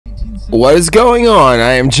What is going on?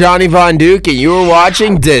 I am Johnny Von Duke and you are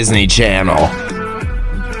watching Disney Channel.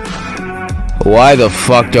 Why the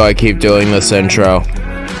fuck do I keep doing this intro?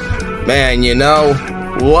 Man, you know,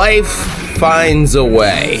 life finds a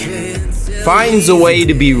way. Finds a way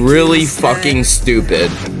to be really fucking stupid.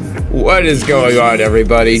 What is going on,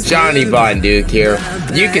 everybody? Johnny Von Duke here.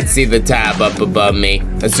 You can see the tab up above me,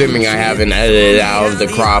 assuming I haven't edited out of the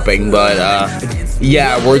cropping, but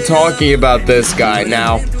yeah, we're talking about this guy.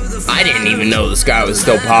 Now, I didn't even know this guy was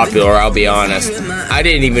still popular, I'll be honest. I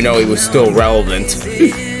didn't even know he was still relevant.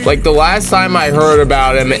 Like, the last time I heard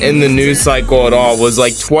about him in the news cycle at all was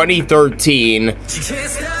like 2013,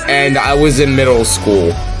 and I was in middle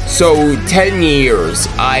school. So, 10 years,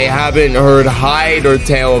 I haven't heard hide or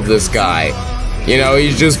tail of this guy. You know,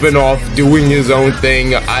 he's just been off doing his own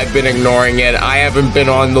thing. I've been ignoring it. I haven't been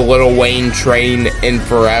on the Lil Wayne train in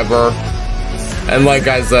forever. And like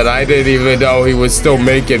I said, I didn't even know he was still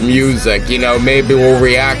making music. You know, maybe we'll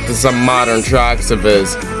react to some modern tracks of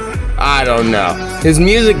his. I don't know. His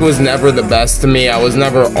music was never the best to me. I was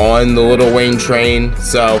never on the Lil Wayne train.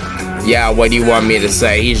 So, yeah, what do you want me to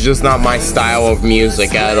say? He's just not my style of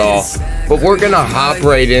music at all. But we're gonna hop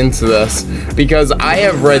right into this, because I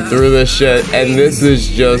have read through this shit, and this is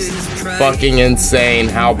just fucking insane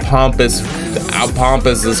how pompous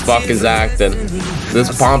this fuck is acting. This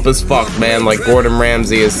pompous fuck, man, like Gordon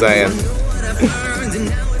Ramsay is saying.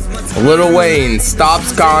 Lil Wayne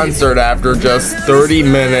stops concert after just 30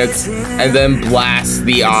 minutes and then blasts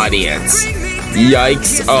the audience.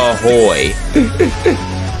 Yikes ahoy.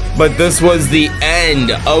 But this was the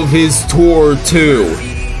end of his tour too.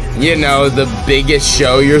 You know, the biggest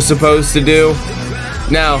show you're supposed to do.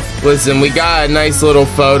 Now, listen, we got a nice little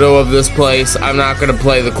photo of this place. I'm not gonna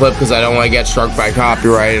play the clip because I don't want to get struck by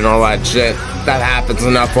copyright and all that shit. That happens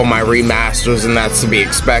enough on my remasters, and that's to be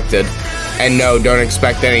expected. And no, don't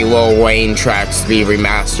expect any Lil Wayne tracks to be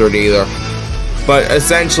remastered either. But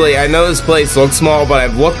essentially, I know this place looks small, but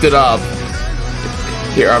I've looked it up.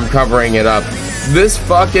 Here, I'm covering it up. This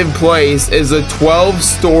fucking place is a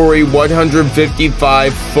 12-story,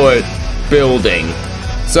 155-foot building.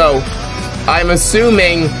 So, I'm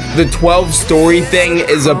assuming the 12-story thing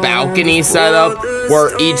is a balcony setup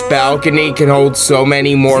where each balcony can hold so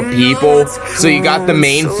many more people. So you got the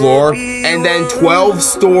main floor and then 12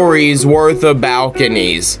 stories worth of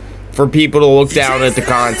balconies for people to look down at the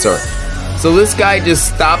concert. So this guy just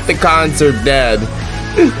stopped the concert dead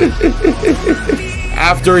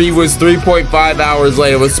after he was 3.5 hours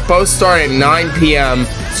late. It was supposed to start at 9 p.m.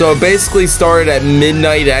 so it basically started at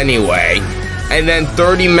midnight anyway. And then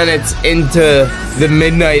 30 minutes into the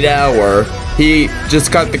midnight hour, he just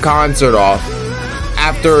cut the concert off.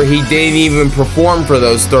 After he didn't even perform for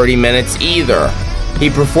those 30 minutes either. He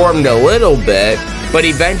performed a little bit, but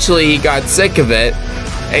eventually he got sick of it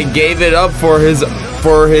and gave it up for his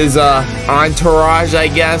entourage, I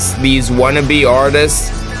guess. These wannabe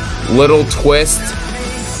artists. Little Twist.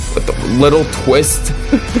 What the? Little Twist?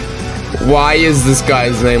 Why is this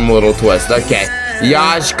guy's name Little Twist? Okay.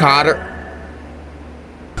 Yash Cotter.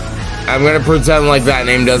 I'm gonna pretend like that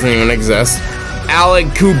name doesn't even exist.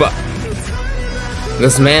 Alec Kuba.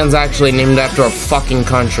 This man's actually named after a fucking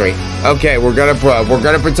country. Okay, we're gonna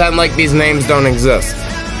pretend like these names don't exist.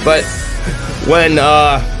 But when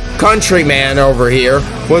Countryman over here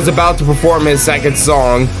was about to perform his second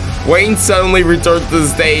song, Wayne suddenly returned to the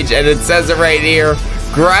stage, and it says it right here,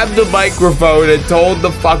 grabbed the microphone and told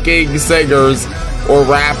the fucking singers or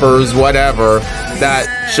rappers, whatever,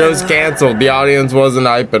 that show's canceled. The audience wasn't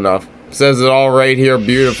hype enough. Says it all right here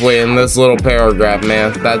beautifully in this little paragraph,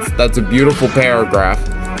 man. That's a beautiful paragraph.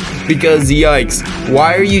 Because yikes,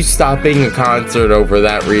 why are you stopping a concert over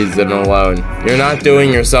that reason alone? You're not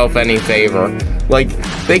doing yourself any favor. Like,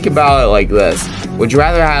 think about it like this. Would you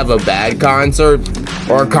rather have a bad concert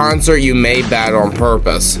or a concert you made bad on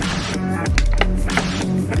purpose?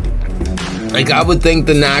 Like, I would think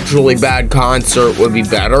the naturally bad concert would be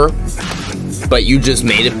better, but you just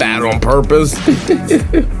made it bad on purpose.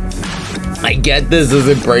 I get this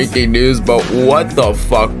isn't breaking news, but what the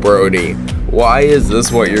fuck, Brody? Why is this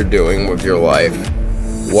what you're doing with your life?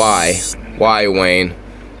 Why? Why, Wayne?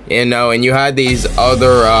 You know, and you had these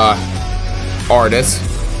other artists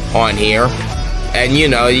on here, and you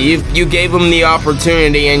know, you gave them the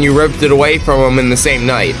opportunity and you ripped it away from them in the same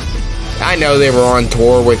night. I know they were on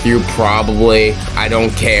tour with you, probably. I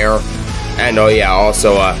don't care. And oh yeah,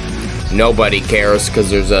 also, nobody cares because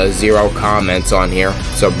there's 0 comments on here,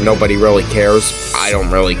 so nobody really cares. I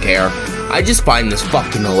don't really care. I just find this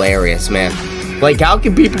fucking hilarious, man. Like, how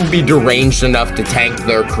can people be deranged enough to tank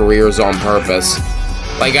their careers on purpose?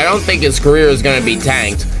 Like, I don't think his career is gonna be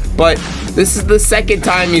tanked, but this is the second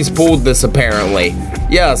time he's pulled this, apparently.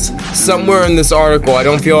 Yes, somewhere in this article, I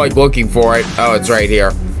don't feel like looking for it. Oh, it's right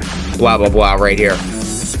here. Blah, blah, blah, right here.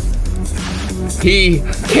 He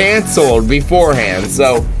canceled beforehand,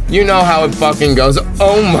 so you know how it fucking goes.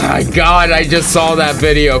 Oh my god, I just saw that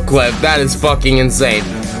video clip. That is fucking insane.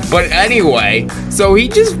 But anyway, so he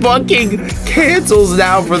just fucking cancels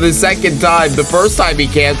now for the second time. The first time he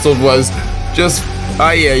canceled was just,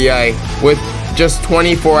 with just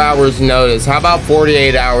 24 hours notice. How about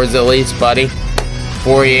 48 hours at least, buddy?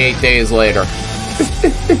 48 days later.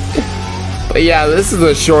 But yeah, this is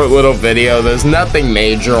a short little video. There's nothing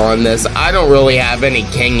major on this. I don't really have any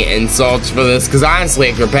king insults for this, because honestly,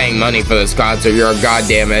 if you're paying money for this concert, you're a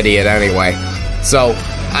goddamn idiot anyway. So,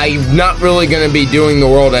 I'm not really going to be doing the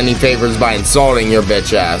world any favors by insulting your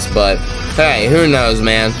bitch ass, but hey, who knows,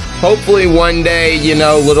 man. Hopefully one day, you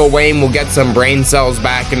know, Lil Wayne will get some brain cells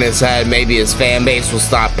back in his head. Maybe his fan base will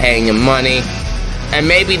stop paying him money. And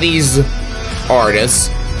maybe these artists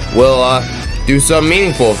will do something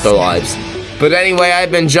meaningful with their lives. But anyway,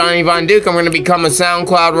 I've been Johnny Von Duke. I'm going to become a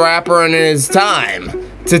SoundCloud rapper, and it is time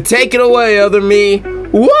to take it away, other me.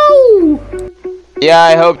 Woo! Yeah,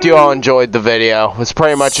 I hope you all enjoyed the video. It's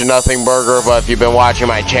pretty much a nothing burger, but if you've been watching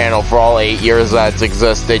my channel for all 8 years that's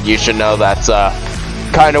existed, you should know that's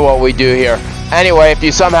kind of what we do here. Anyway, if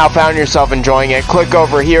you somehow found yourself enjoying it, click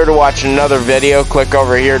over here to watch another video, click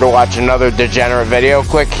over here to watch another degenerate video,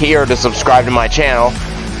 click here to subscribe to my channel,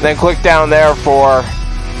 then click down there for,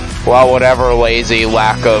 well, whatever lazy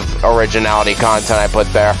lack of originality content I put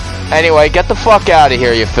there. Anyway, get the fuck out of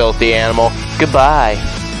here, you filthy animal. Goodbye.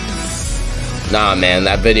 Nah, man,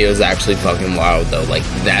 that video is actually fucking wild, though. Like,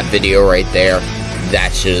 that video right there,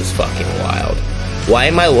 that shit is fucking wild. Why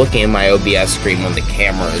am I looking at my OBS screen when the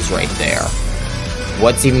camera is right there?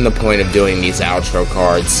 What's even the point of doing these outro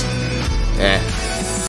cards?